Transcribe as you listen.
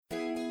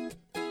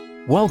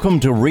Welcome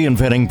to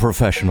Reinventing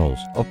Professionals,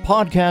 a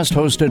podcast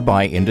hosted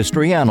by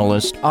industry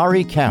analyst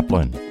Ari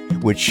Kaplan,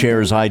 which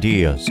shares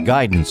ideas,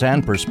 guidance,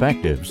 and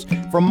perspectives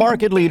from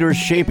market leaders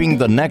shaping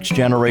the next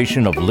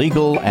generation of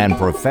legal and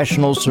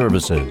professional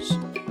services.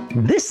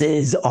 This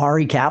is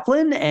Ari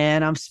Kaplan,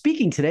 and I'm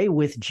speaking today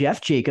with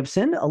Jeff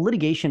Jacobson, a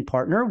litigation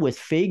partner with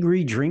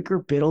Faegre, Drinker,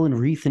 Biddle, and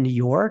Reith in New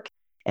York,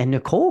 and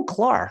Nicole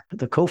Clark,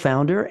 the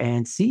co-founder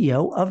and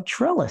CEO of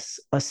Trellis,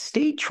 a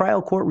state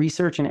trial court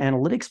research and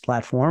analytics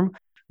platform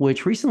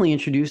which recently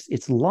introduced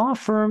its law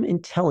firm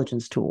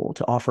intelligence tool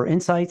to offer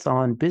insights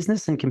on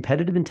business and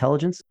competitive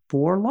intelligence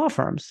for law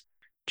firms.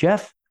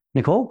 Jeff,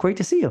 Nicole, great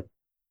to see you.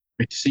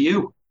 Great to see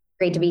you.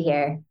 Great to be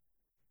here.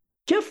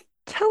 Jeff,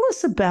 tell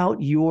us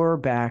about your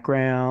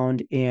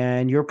background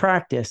and your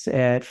practice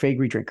at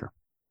Faegre Drinker.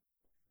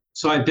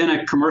 So I've been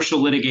a commercial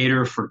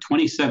litigator for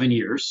 27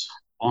 years,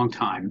 long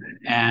time,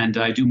 and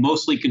I do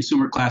mostly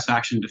consumer class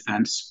action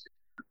defense.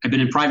 I've been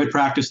in private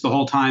practice the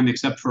whole time,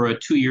 except for a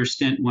 2-year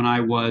stint when I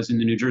was in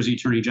the New Jersey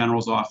Attorney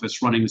General's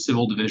office running the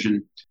civil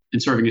division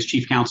and serving as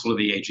chief counsel of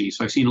the AG.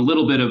 So I've seen a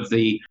little bit of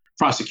the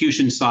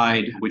prosecution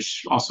side,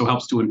 which also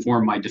helps to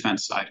inform my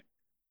defense side.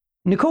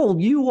 Nicole,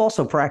 you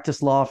also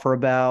practiced law for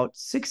about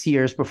 6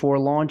 years before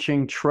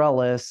launching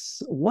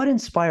Trellis. What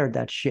inspired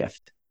that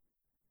shift?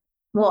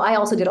 Well, I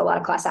also did a lot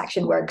of class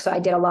action work. So I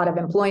did a lot of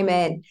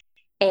employment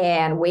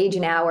and wage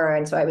and hour.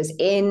 And so I was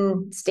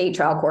in state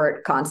trial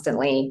court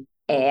constantly.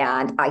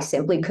 And I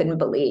simply couldn't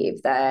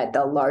believe that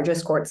the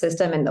largest court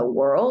system in the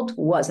world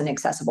wasn't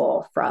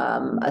accessible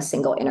from a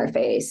single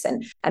interface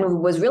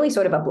and was really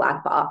sort of a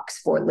black box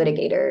for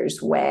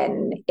litigators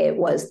when it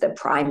was the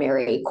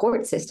primary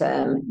court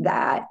system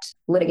that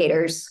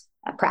litigators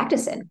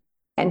practice in.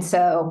 And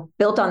so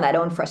built on that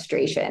own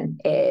frustration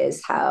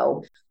is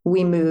how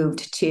we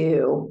moved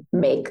to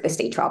make the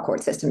state trial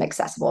court system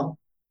accessible.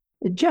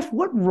 Jeff,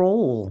 what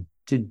role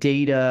do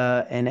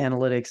data and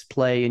analytics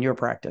play in your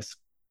practice?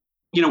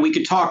 You know, we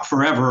could talk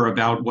forever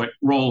about what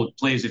role it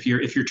plays if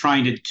you're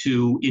trying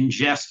to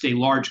ingest a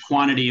large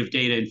quantity of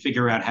data and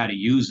figure out how to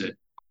use it.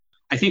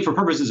 I think for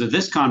purposes of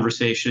this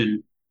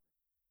conversation,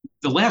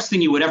 the last thing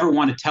you would ever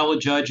want to tell a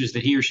judge is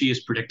that he or she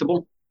is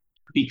predictable,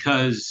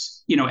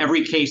 because, you know,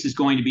 every case is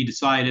going to be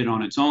decided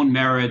on its own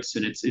merits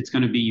and it's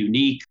going to be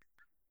unique.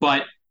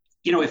 But,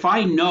 you know, if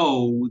I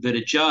know that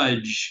a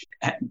judge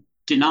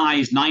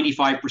denies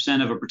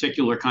 95% of a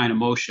particular kind of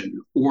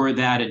motion, or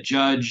that a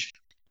judge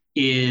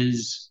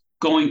is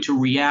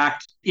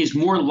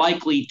more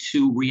likely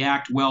to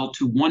react well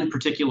to one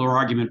particular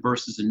argument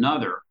versus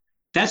another,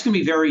 that's going to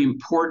be very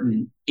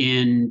important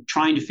in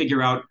trying to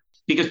figure out,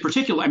 because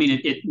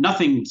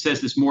nothing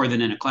says this more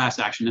than in a class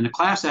action. In a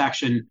class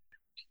action,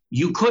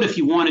 you could, if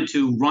you wanted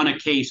to, run a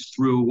case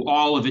through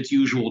all of its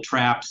usual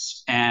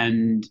traps,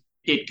 and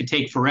it could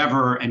take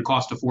forever and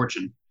cost a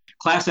fortune.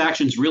 Class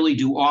actions really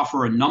do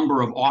offer a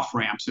number of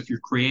off-ramps if you're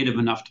creative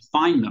enough to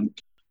find them.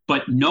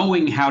 But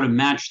knowing how to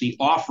match the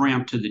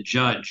off-ramp to the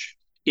judge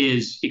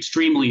is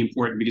extremely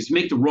important, because to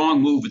make the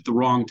wrong move at the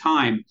wrong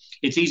time,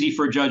 it's easy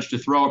for a judge to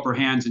throw up her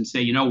hands and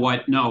say, you know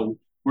what, no,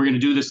 we're going to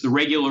do this the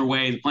regular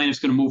way. The plaintiff's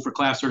going to move for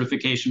class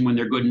certification when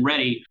they're good and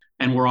ready,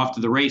 and we're off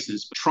to the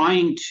races.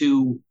 Trying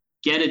to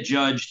get a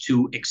judge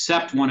to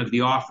accept one of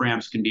the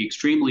off-ramps can be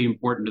extremely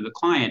important to the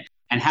client,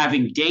 and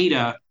having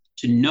data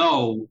to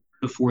know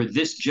before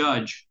this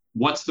judge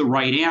what's the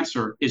right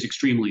answer is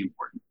extremely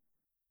important.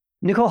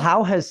 Nicole,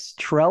 how has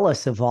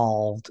Trellis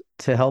evolved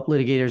to help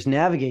litigators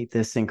navigate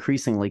this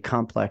increasingly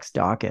complex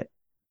docket?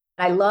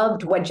 I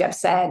loved what Jeff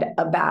said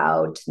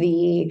about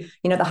the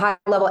high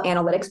level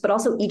analytics, but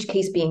also each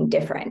case being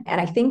different. And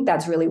I think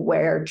that's really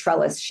where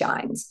Trellis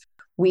shines.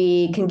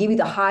 We can give you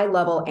the high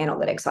level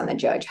analytics on the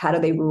judge. How do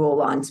they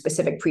rule on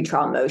specific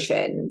pretrial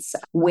motions?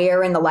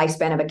 Where in the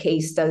lifespan of a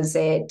case does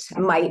it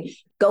might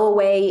go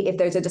away if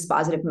there's a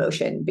dispositive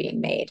motion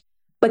being made?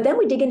 But then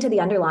we dig into the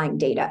underlying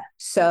data.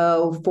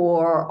 So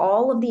for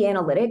all of the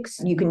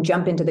analytics, you can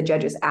jump into the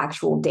judge's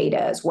actual data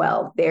as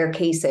well. Their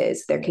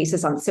cases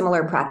on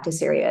similar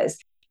practice areas,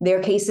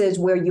 their cases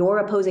where your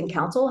opposing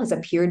counsel has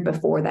appeared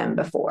before them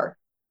before,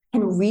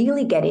 and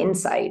really get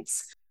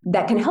insights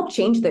that can help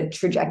change the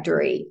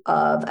trajectory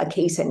of a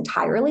case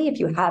entirely if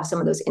you have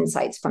some of those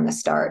insights from the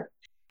start.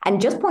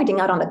 And just pointing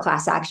out on the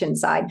class action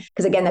side,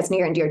 because again, that's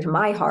near and dear to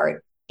my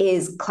heart,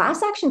 is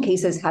class action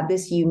cases have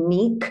this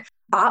unique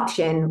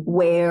option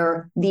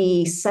where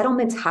the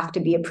settlements have to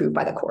be approved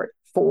by the court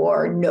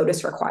for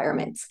notice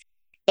requirements.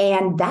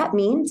 And that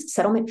means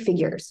settlement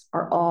figures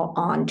are all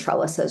on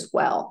Trellis as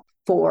well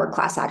for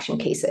class action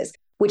cases,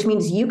 which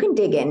means you can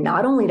dig in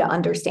not only to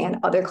understand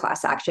other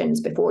class actions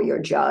before your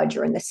judge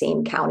or in the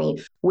same county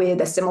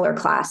with a similar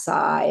class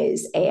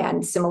size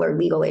and similar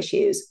legal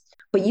issues,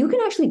 but you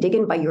can actually dig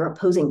in by your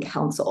opposing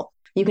counsel.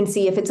 You can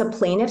see if it's a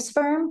plaintiff's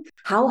firm,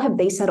 how have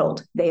they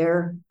settled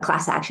their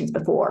class actions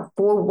before?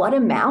 For what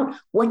amount?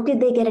 What did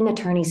they get in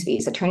attorney's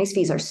fees? Attorney's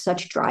fees are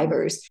such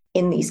drivers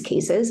in these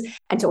cases.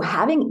 And so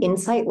having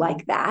insight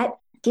like that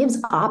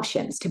gives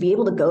options to be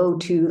able to go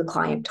to the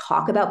client,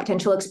 talk about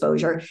potential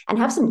exposure, and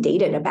have some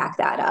data to back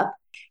that up.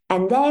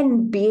 and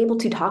then be able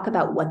to talk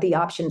about what the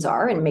options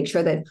are and make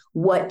sure that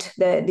what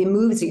the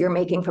moves that you're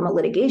making from a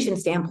litigation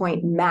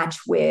standpoint match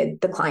with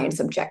the client's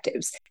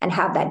objectives and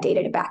have that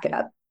data to back it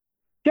up.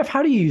 Jeff,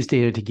 how do you use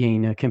data to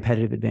gain a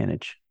competitive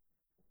advantage?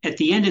 At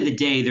the end of the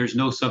day, there's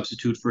no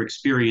substitute for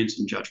experience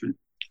and judgment.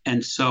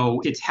 And so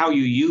it's how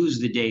you use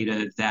the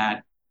data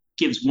that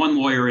gives one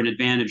lawyer an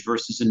advantage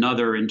versus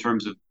another in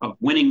terms of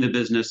winning the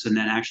business and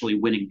then actually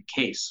winning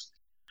the case.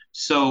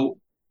 So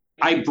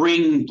I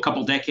bring a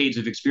couple decades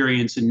of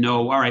experience and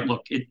know, all right,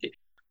 look,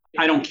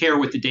 I don't care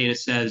what the data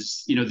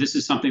says. This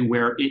is something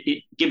where,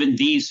 given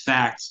these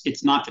facts,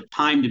 it's not the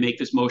time to make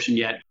this motion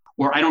yet.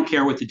 Or I don't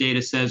care what the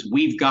data says.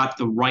 We've got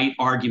the right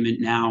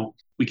argument now.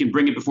 We can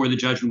bring it before the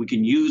judge and we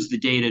can use the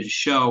data to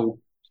show,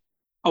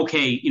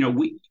 okay,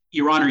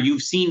 Your Honor,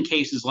 you've seen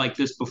cases like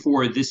this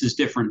before. This is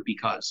different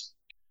because.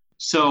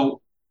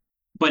 So,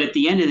 but at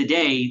the end of the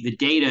day, the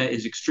data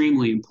is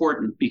extremely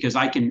important because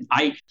I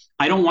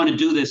don't want to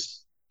do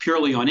this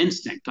purely on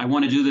instinct. I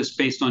want to do this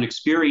based on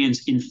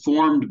experience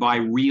informed by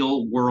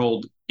real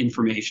world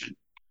information.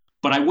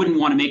 But I wouldn't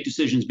want to make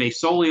decisions based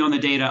solely on the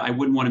data. I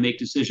wouldn't want to make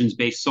decisions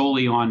based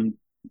solely on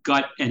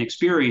gut and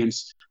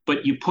experience.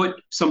 But you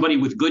put somebody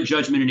with good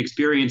judgment and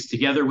experience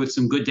together with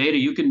some good data,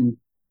 you can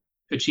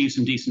achieve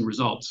some decent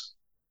results.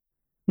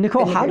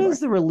 Nicole, how does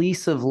the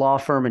release of law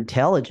firm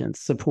intelligence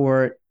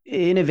support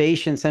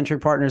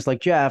innovation-centric partners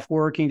like Jeff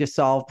working to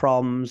solve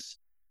problems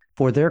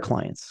for their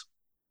clients?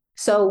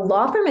 So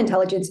Law Firm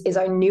Intelligence is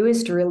our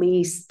newest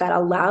release that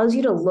allows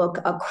you to look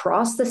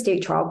across the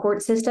state trial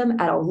court system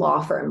at a law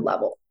firm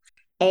level.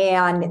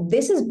 And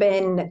this has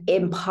been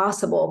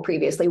impossible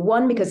previously,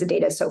 one, because the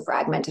data is so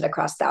fragmented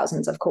across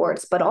thousands of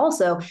courts, but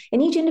also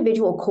in each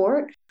individual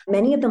court,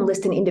 many of them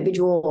list an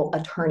individual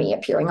attorney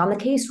appearing on the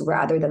case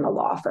rather than the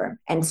law firm.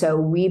 And so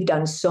we've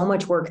done so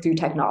much work through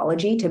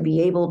technology to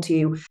be able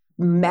to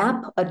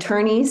map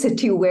attorneys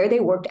to where they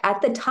worked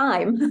at the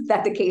time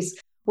that the case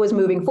was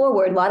moving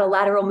forward. A lot of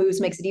lateral moves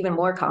makes it even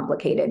more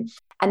complicated.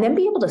 And then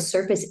be able to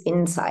surface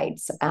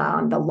insights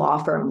on the law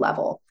firm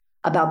level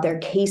about their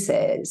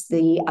cases,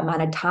 the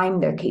amount of time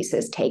their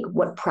cases take,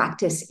 what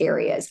practice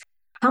areas,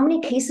 how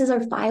many cases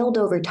are filed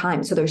over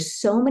time. So there's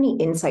so many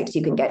insights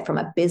you can get from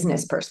a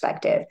business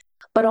perspective,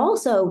 but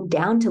also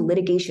down to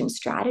litigation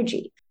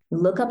strategy.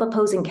 Look up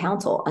opposing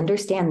counsel,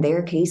 understand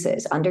their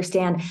cases,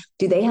 understand,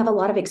 do they have a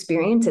lot of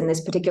experience in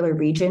this particular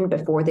region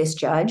before this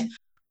judge?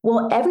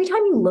 Well, every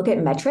time you look at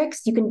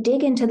metrics, you can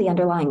dig into the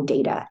underlying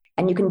data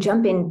and you can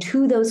jump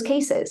into those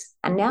cases.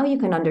 And now you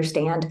can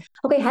understand,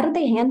 okay, how did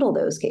they handle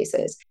those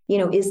cases?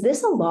 Is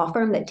this a law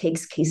firm that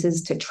takes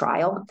cases to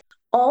trial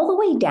all the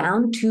way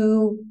down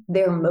to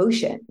their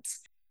motions?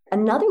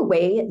 Another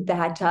way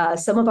that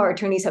some of our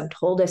attorneys have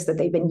told us that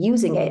they've been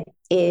using it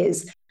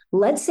is,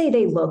 let's say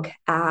they look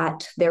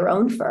at their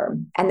own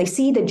firm and they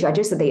see the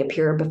judges that they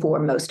appear before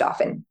most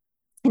often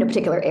in a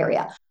particular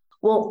area.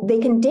 Well, they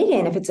can dig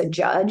in if it's a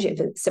judge, if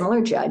it's a similar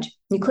judge,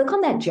 you click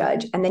on that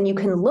judge, and then you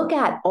can look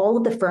at all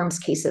of the firm's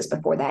cases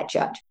before that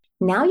judge.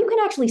 Now you can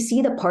actually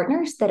see the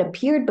partners that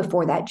appeared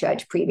before that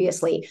judge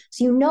previously.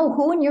 So you know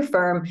who in your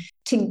firm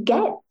to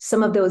get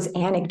some of those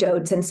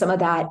anecdotes and some of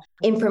that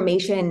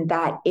information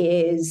that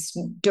is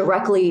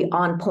directly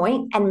on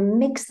point and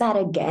mix that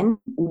again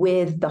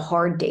with the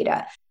hard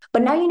data.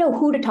 But now you know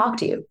who to talk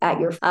to at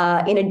your,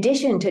 in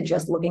addition to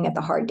just looking at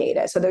the hard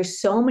data. So there's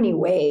so many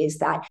ways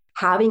that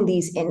having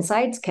these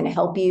insights can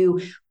help you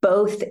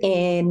both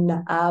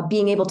in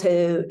being able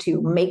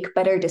to make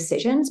better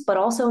decisions, but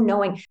also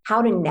knowing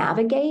how to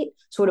navigate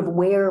sort of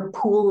where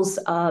pools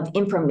of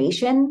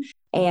information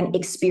and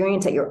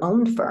experience at your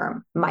own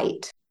firm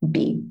might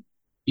be.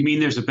 You mean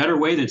there's a better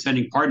way than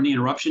sending pardon the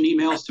interruption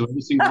emails to every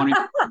single one of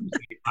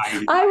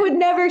you? I would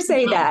never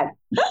say that.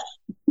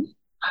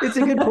 It's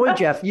a good point,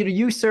 Jeff.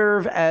 You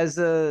serve as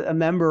a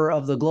member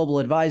of the Global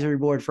Advisory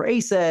Board for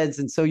ACEDS,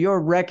 and so you're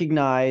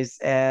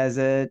recognized as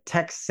a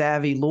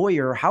tech-savvy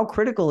lawyer. How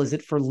critical is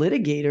it for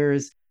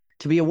litigators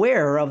to be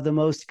aware of the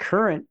most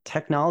current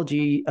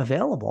technology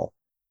available?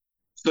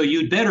 So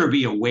you'd better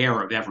be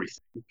aware of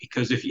everything,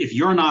 because if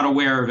you're not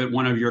aware of it,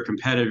 one of your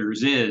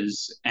competitors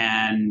is.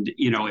 And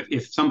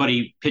if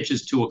somebody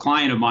pitches to a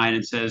client of mine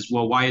and says,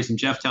 well, why isn't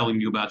Jeff telling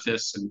you about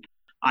this? And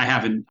I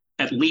haven't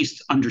at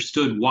least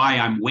understood why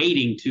I'm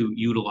waiting to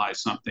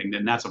utilize something,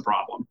 then that's a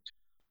problem.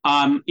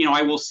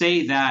 I will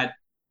say that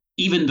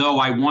even though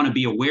I want to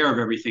be aware of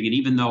everything, and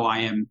even though I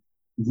am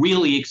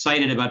really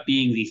excited about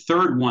being the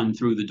third one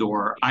through the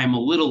door, I'm a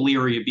little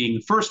leery of being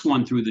the first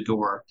one through the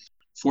door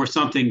for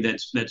something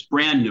that's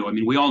brand new. I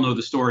mean, we all know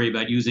the story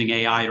about using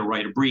AI to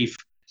write a brief,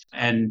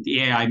 and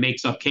the AI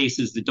makes up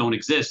cases that don't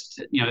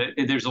exist.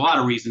 There's a lot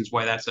of reasons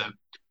why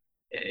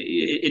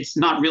it's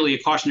not really a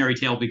cautionary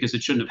tale, because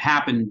it shouldn't have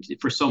happened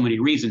for so many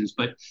reasons.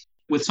 But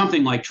with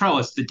something like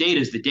Trellis, the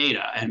data is the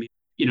data. I mean,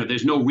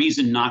 there's no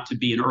reason not to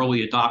be an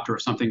early adopter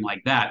of something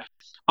like that.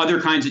 Other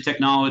kinds of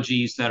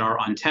technologies that are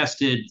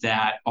untested,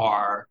 that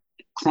are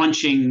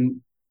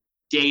crunching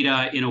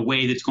data in a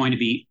way that's going to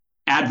be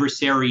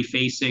adversary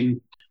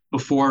facing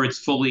before it's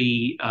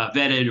fully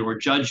vetted, or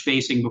judge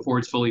facing before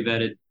it's fully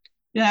vetted.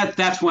 Yeah,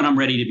 that's when I'm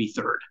ready to be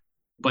third.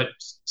 But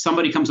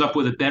somebody comes up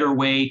with a better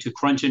way to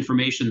crunch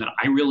information that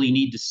I really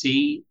need to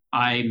see,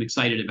 I'm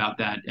excited about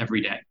that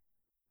every day.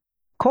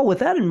 Cole, with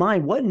that in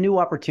mind, what new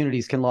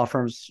opportunities can law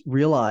firms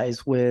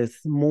realize with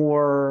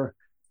more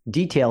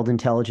detailed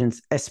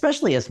intelligence,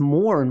 especially as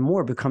more and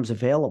more becomes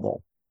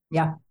available?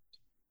 Yeah.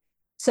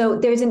 So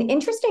there's an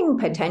interesting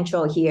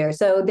potential here.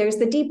 So there's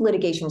the deep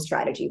litigation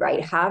strategy,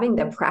 right? Having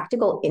the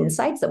practical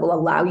insights that will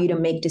allow you to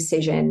make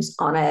decisions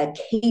on a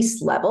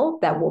case level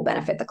that will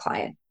benefit the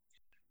client.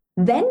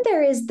 Then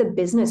there is the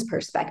business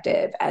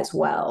perspective as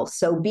well.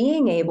 So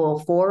being able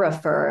for a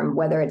firm,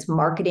 whether it's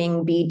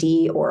marketing,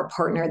 BD, or a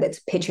partner that's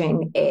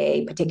pitching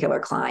a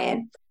particular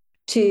client,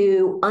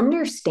 to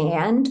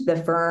understand the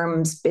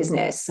firm's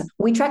business.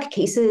 We track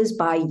cases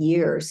by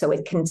year, so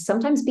it can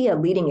sometimes be a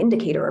leading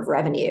indicator of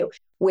revenue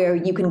where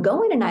you can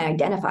go in and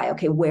identify,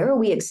 okay, where are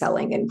we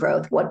excelling in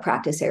growth? What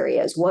practice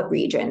areas? What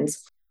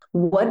regions?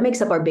 What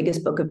makes up our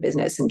biggest book of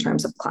business in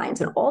terms of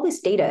clients? And all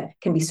this data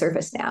can be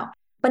surfaced now.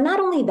 But not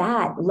only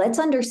that, let's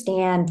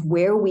understand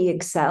where we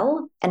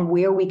excel and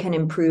where we can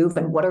improve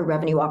and what are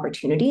revenue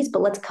opportunities,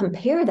 but let's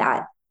compare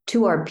that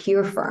to our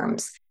peer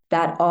firms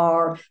that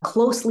are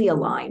closely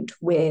aligned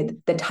with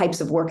the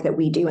types of work that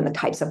we do and the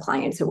types of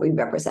clients that we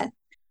represent.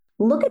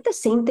 Look at the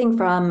same thing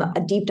from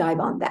a deep dive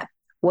on them.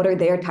 What are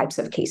their types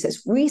of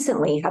cases?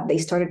 Recently, have they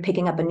started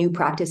picking up a new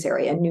practice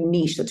area, a new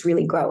niche that's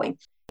really growing?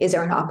 Is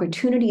there an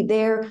opportunity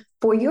there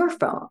for your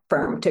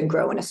firm to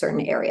grow in a certain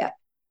area?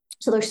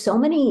 So there's so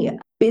many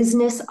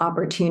business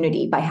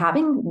opportunity by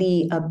having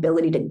the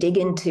ability to dig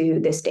into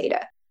this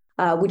data,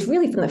 which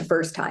really from the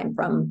first time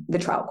from the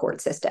trial court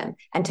system,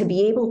 and to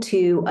be able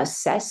to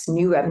assess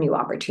new revenue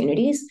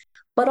opportunities,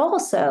 but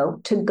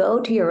also to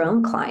go to your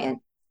own client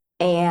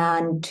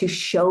and to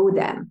show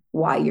them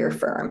why your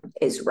firm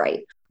is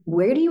right.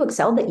 Where do you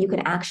excel that you can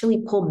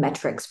actually pull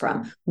metrics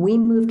from? We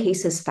move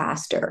cases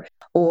faster,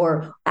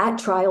 or at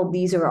trial,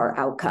 these are our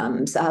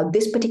outcomes.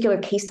 This particular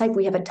case type,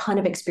 we have a ton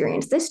of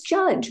experience. This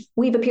judge,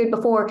 we've appeared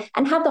before,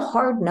 and have the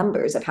hard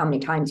numbers of how many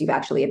times you've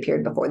actually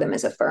appeared before them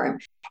as a firm.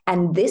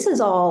 And this is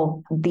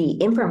all the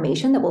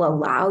information that will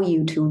allow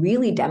you to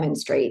really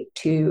demonstrate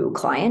to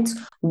clients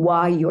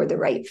why you're the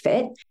right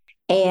fit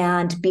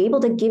and be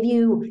able to give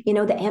you,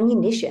 the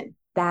ammunition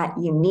that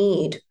you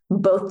need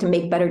both to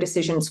make better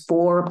decisions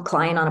for a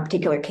client on a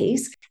particular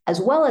case,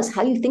 as well as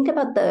how you think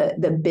about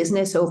the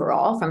business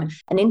overall, from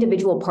an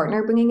individual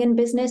partner bringing in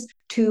business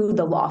to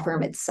the law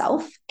firm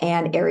itself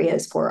and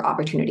areas for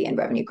opportunity and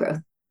revenue growth.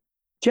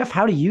 Jeff,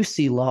 how do you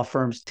see law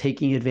firms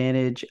taking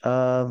advantage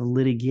of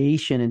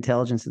litigation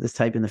intelligence of this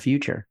type in the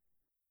future?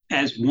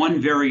 As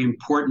one very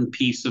important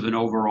piece of an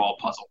overall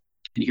puzzle.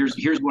 And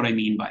here's what I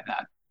mean by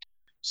that.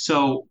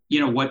 So,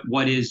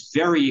 what is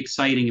very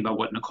exciting about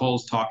what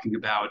Nicole's talking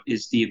about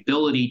is the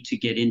ability to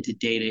get into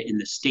data in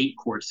the state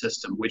court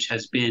system, which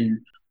has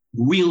been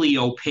really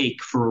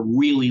opaque for a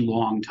really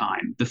long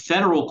time. The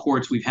federal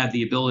courts, we've had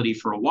the ability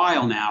for a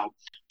while now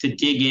to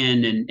dig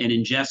in and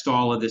ingest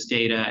all of this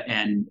data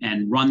and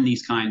run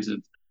these kinds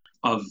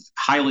of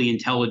highly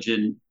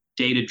intelligent,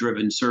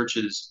 data-driven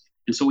searches.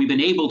 And so we've been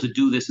able to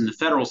do this in the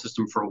federal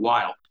system for a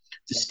while.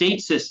 The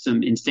state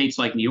system in states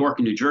like New York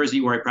and New Jersey,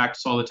 where I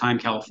practice all the time,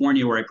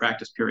 California, where I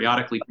practice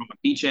periodically,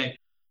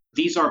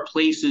 these are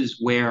places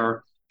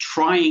where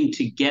trying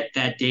to get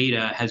that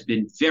data has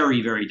been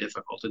very, very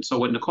difficult. And so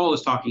what Nicole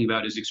is talking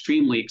about is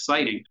extremely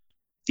exciting.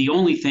 The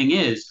only thing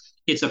is,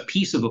 it's a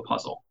piece of a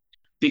puzzle.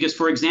 Because,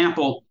 for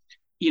example,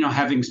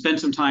 having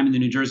spent some time in the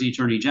New Jersey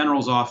Attorney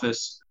General's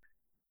office,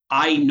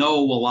 I know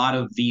a lot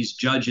of these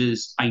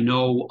judges. I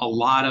know a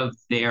lot of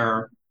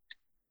their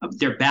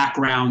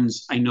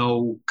backgrounds. I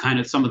know kind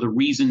of some of the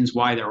reasons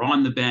why they're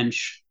on the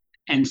bench.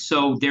 And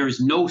so there's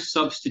no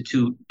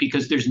substitute,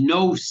 because there's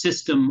no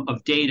system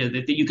of data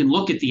that you can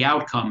look at the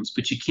outcomes,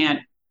 but you can't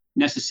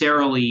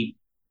necessarily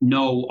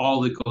know all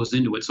that goes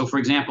into it. So, for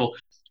example,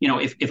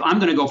 if I'm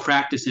going to go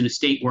practice in a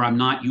state where I'm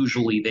not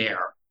usually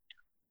there,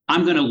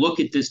 I'm going to look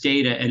at this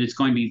data and it's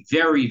going to be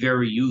very,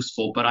 very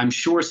useful, but I'm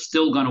sure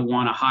still going to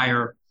want to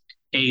hire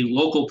a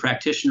local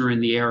practitioner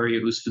in the area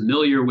who's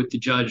familiar with the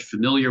judge,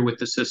 familiar with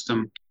the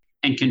system,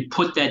 and can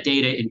put that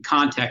data in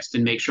context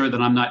and make sure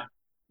that I'm not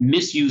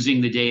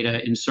misusing the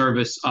data in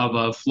service of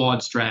a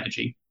flawed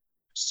strategy.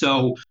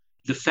 So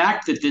the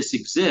fact that this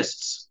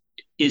exists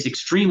is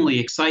extremely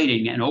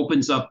exciting and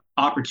opens up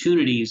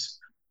opportunities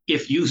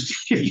if used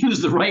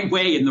the right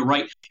way,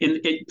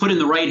 put in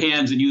the right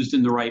hands and used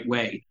in the right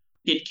way.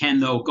 It can,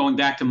 though, going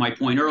back to my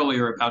point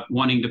earlier about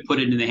wanting to put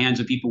it in the hands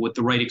of people with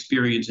the right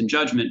experience and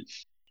judgment,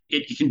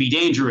 it can be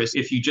dangerous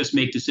if you just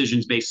make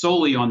decisions based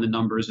solely on the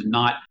numbers and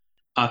not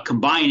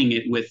combining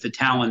it with the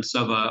talents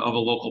of a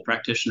local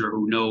practitioner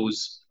who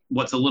knows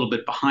what's a little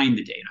bit behind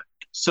the data.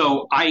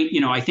 So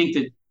I think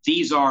that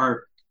these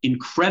are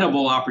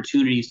incredible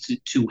opportunities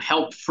to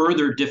help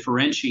further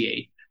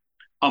differentiate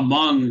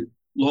among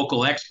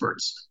local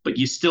experts, but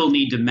you still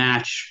need to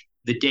match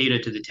the data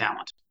to the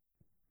talent.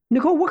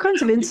 Nicole, what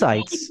kinds of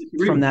insights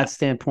from that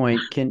standpoint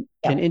can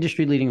Yeah.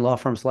 industry-leading law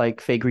firms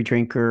like Faegre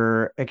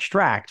Drinker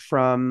extract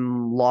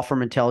from law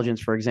firm intelligence,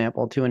 for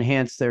example, to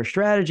enhance their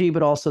strategy,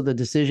 but also the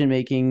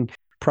decision-making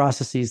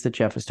processes that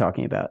Jeff is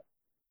talking about?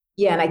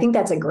 Yeah, and I think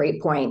that's a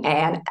great point.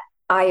 And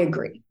I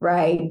agree,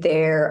 right?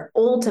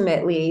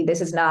 Ultimately,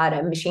 this is not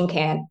a machine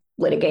can't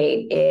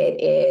litigate.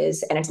 It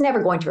is, and it's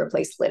never going to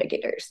replace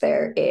litigators.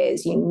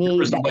 You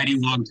need For a mighty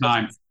long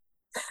time.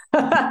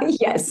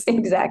 Yes,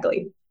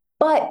 exactly.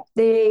 But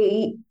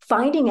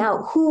finding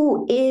out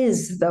who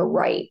is the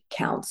right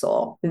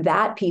counsel,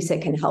 that piece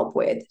it can help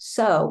with.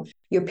 So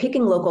you're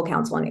picking local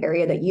counsel in an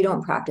area that you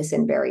don't practice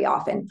in very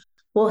often.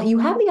 Well, you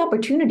have the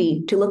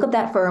opportunity to look up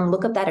that firm,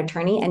 look up that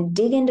attorney, and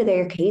dig into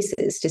their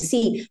cases to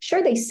see,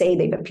 sure, they say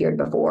they've appeared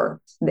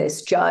before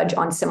this judge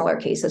on similar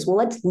cases. Well,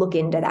 let's look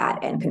into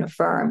that and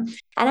confirm,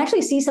 and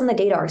actually see some of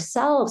the data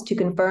ourselves to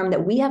confirm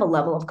that we have a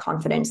level of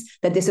confidence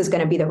that this is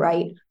going to be the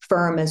right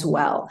firm as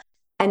well.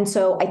 And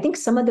so I think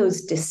some of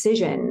those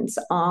decisions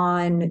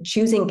on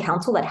choosing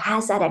counsel that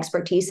has that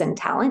expertise and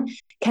talent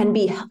can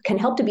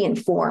help to be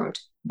informed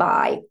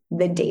by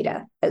the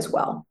data as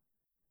well.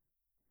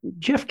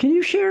 Jeff, can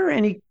you share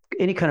any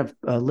kind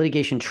of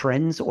litigation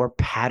trends or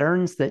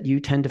patterns that you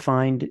tend to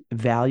find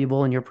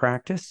valuable in your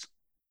practice?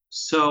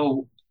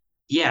 So,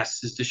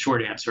 yes, is the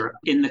short answer.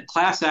 In the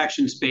class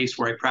action space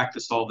where I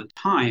practice all the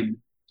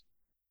time,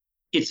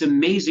 it's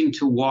amazing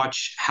to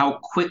watch how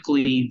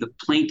quickly the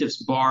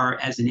plaintiff's bar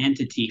as an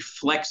entity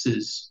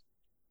flexes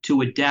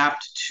to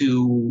adapt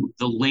to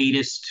the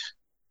latest,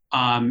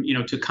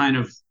 to kind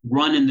of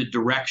run in the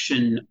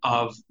direction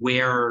of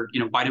where,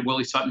 why did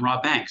Willie Sutton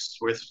rob banks?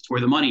 It's where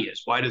the money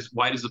is. Why does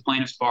the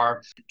plaintiff's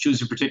bar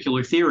choose a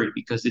particular theory?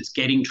 Because it's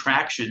getting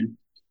traction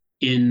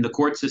in the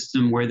court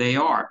system where they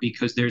are,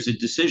 because there's a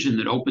decision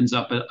that opens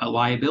up a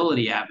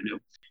liability avenue.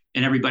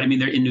 And everybody,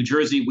 in New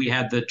Jersey, we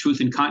had the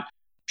Truth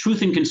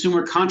in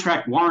Consumer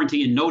Contract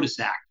Warranty and Notice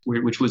Act,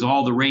 which was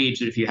all the rage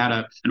that if you had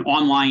an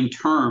online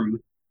term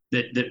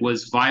that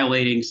was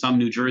violating some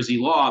New Jersey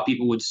law,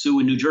 people would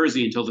sue in New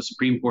Jersey until the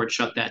Supreme Court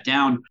shut that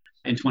down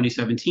in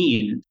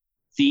 2017.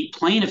 The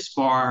plaintiff's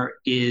bar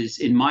is,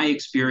 in my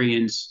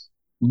experience,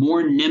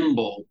 more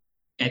nimble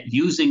at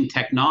using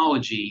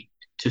technology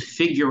to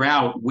figure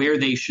out where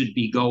they should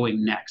be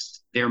going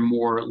next. They're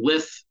more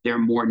lithe, they're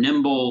more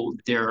nimble,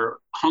 they're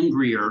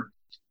hungrier,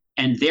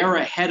 and they're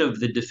ahead of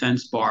the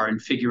defense bar in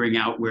figuring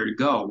out where to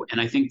go.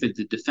 And I think that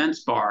the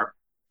defense bar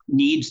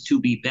needs to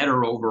be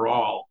better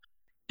overall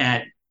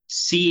at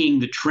seeing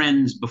the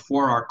trends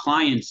before our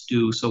clients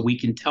do, so we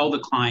can tell the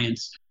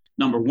clients,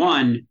 number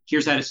one,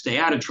 here's how to stay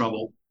out of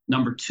trouble.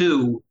 Number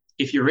two,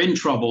 if you're in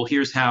trouble,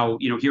 here's how,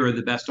 here are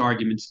the best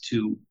arguments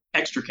to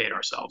extricate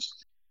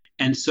ourselves.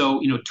 And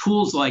so,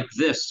 tools like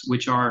this,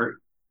 which are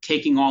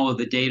taking all of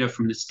the data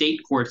from the state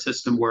court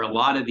system where a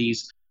lot of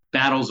these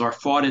battles are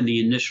fought in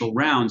the initial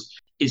rounds,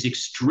 is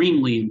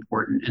extremely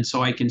important. And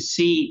so I can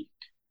see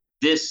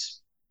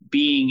this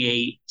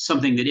being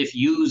something that, if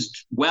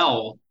used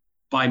well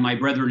by my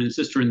brethren and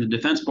sister in the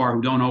defense bar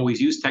who don't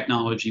always use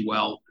technology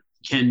well,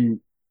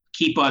 can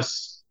keep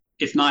us,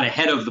 if not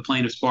ahead of the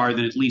plaintiff's bar,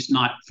 then at least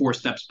not 4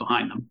 steps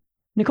behind them.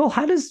 Nicole,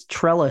 how does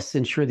Trellis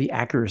ensure the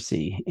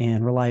accuracy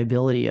and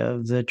reliability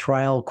of the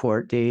trial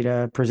court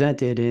data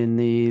presented in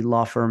the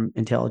law firm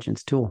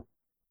intelligence tool?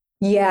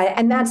 Yeah,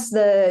 and that's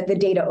the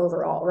data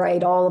overall,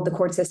 right? All of the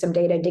court system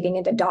data, digging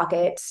into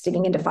dockets,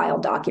 digging into file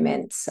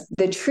documents.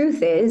 The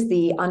truth is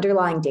the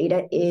underlying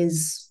data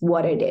is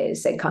what it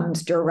is. It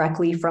comes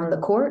directly from the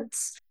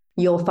courts.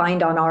 You'll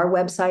find on our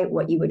website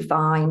what you would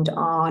find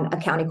on a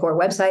county court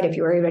website if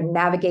you were able to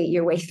navigate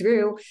your way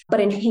through, but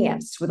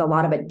enhanced with a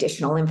lot of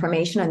additional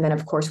information. And then,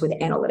 of course, with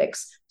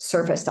analytics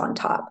surfaced on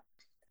top.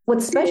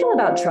 What's special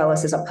about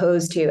Trellis as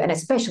opposed to, and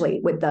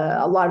especially with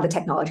a lot of the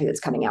technology that's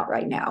coming out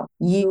right now,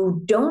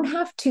 you don't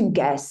have to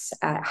guess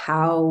at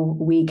how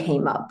we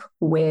came up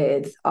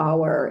with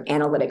our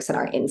analytics and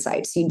our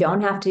insights. You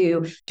don't have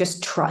to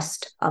just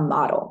trust a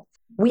model.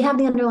 We have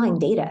the underlying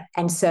data.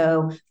 And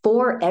so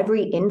for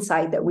every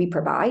insight that we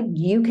provide,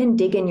 you can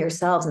dig in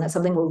yourselves. And that's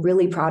something we're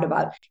really proud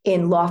about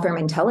in law firm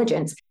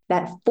intelligence,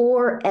 that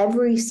for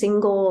every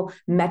single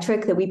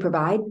metric that we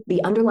provide,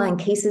 the underlying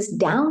cases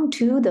down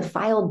to the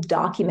filed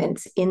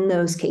documents in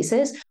those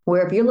cases,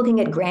 where if you're looking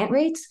at grant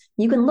rates,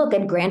 you can look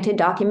at granted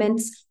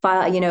documents,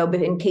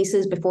 in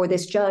cases before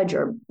this judge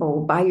or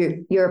by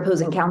your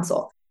opposing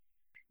counsel.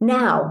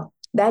 Now,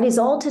 that is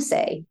all to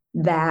say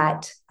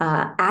that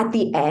at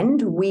the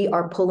end, we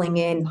are pulling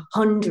in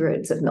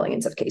hundreds of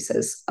millions of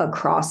cases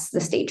across the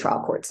state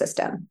trial court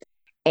system.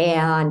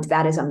 And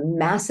that is a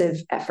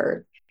massive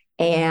effort.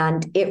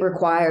 And it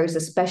requires,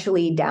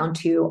 especially down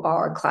to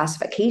our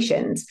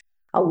classifications,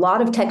 a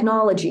lot of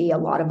technology, a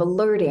lot of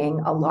alerting,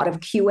 a lot of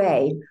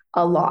QA,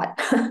 a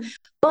lot.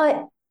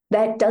 But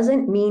that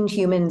doesn't mean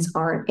humans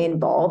aren't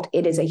involved.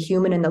 It is a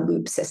human in the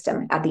loop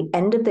system. At the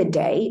end of the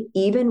day,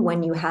 even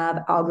when you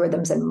have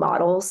algorithms and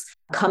models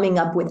coming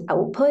up with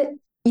output,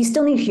 you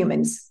still need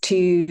humans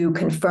to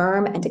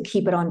confirm and to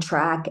keep it on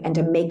track and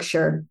to make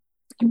sure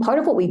And part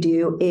of what we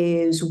do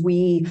is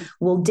we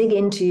will dig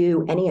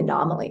into any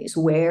anomalies.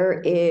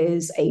 Where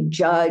is a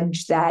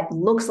judge that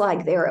looks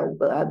like they're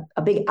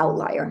a big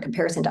outlier in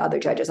comparison to other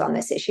judges on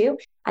this issue?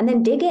 And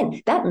then dig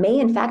in. That may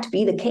in fact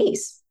be the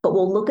case, but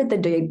we'll look at the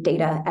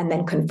data and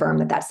then confirm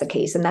that that's the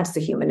case. And that's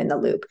the human in the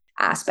loop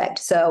aspect.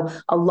 So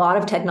a lot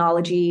of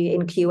technology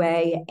in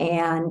QA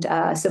and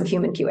some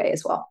human QA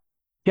as well.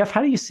 Jeff,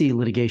 how do you see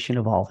litigation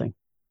evolving?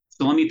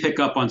 So let me pick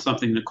up on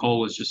something Nicole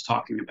was just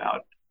talking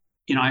about.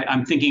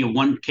 I'm thinking of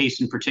one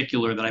case in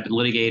particular that I've been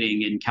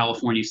litigating in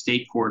California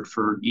State Court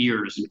for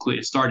years.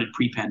 It started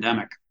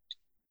pre-pandemic.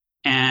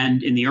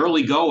 And in the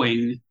early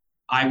going,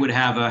 I would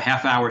have a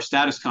half-hour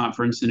status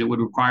conference, and it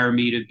would require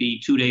me to be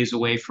 2 days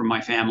away from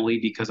my family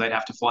because I'd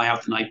have to fly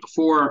out the night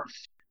before,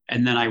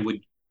 and then I would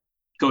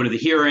go to the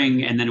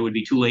hearing, and then it would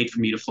be too late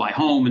for me to fly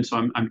home, and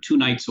so I'm 2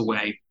 nights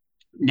away.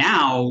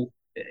 Now,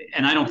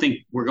 and I don't think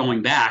we're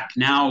going back,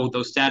 now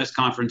those status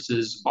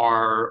conferences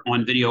are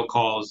on video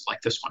calls like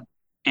this one.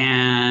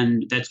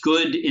 And that's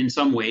good in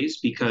some ways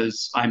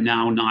because I'm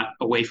now not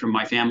away from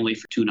my family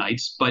for 2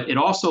 nights. But it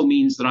also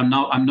means that I'm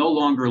no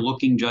longer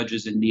looking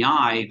judges in the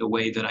eye the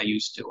way that I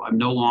used to. I'm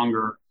no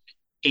longer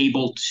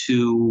able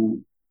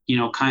to,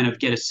 kind of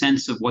get a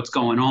sense of what's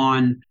going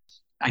on.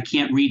 I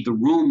can't read the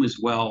room as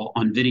well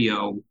on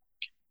video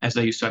as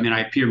I used to. I mean,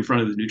 I appeared in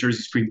front of the New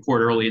Jersey Supreme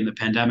Court early in the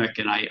pandemic,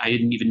 and I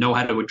didn't even know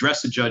how to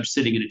address a judge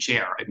sitting in a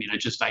chair. I mean,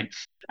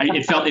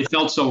 it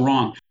felt so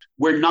wrong.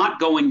 We're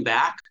not going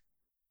back.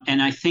 And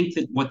I think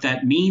that what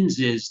that means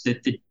is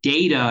that the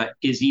data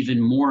is even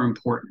more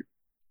important,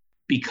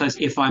 because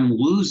if I'm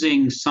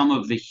losing some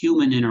of the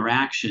human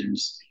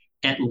interactions,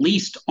 at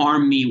least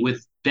arm me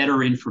with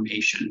better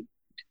information.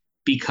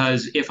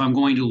 Because if I'm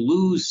going to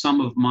lose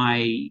some of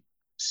my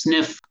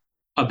sniff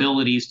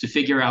abilities to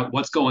figure out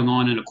what's going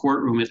on in a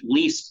courtroom, at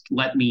least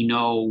let me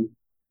know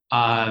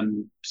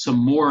some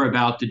more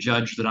about the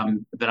judge that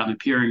I'm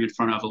appearing in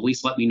front of. At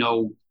least let me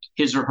know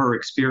his or her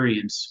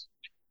experience.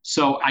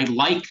 So I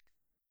like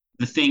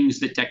the things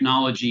that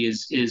technology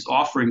is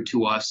offering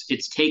to us.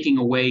 It's taking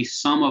away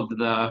some of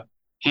the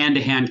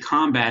hand-to-hand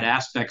combat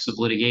aspects of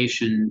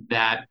litigation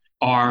that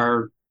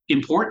are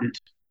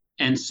important.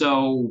 And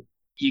so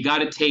you got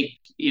to take,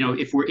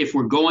 if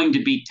we're going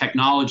to be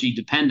technology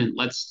dependent,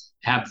 let's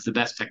have the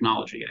best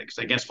technology. Because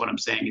I guess what I'm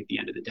saying at the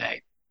end of the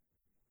day.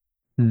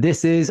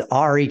 This is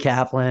Ari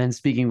Kaplan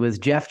speaking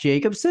with Jeff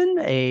Jacobson,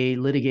 a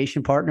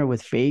litigation partner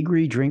with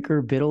Faegre,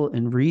 Drinker, Biddle,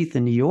 and Reith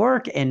in New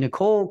York, and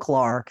Nicole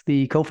Clark,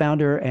 the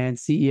co-founder and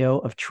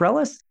CEO of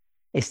Trellis,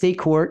 a state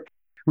court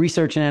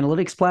research and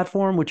analytics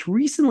platform, which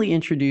recently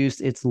introduced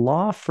its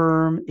law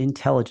firm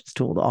intelligence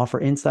tool to offer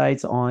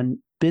insights on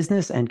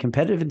business and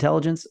competitive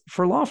intelligence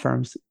for law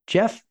firms.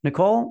 Jeff,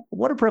 Nicole,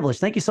 what a privilege.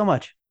 Thank you so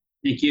much.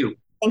 Thank you.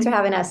 Thanks for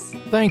having us.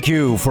 Thank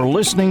you for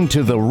listening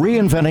to the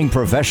Reinventing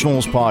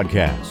Professionals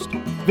podcast.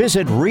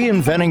 Visit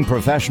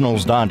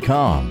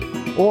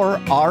reinventingprofessionals.com or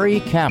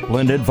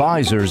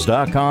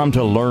arikaplanadvisors.com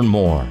to learn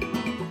more.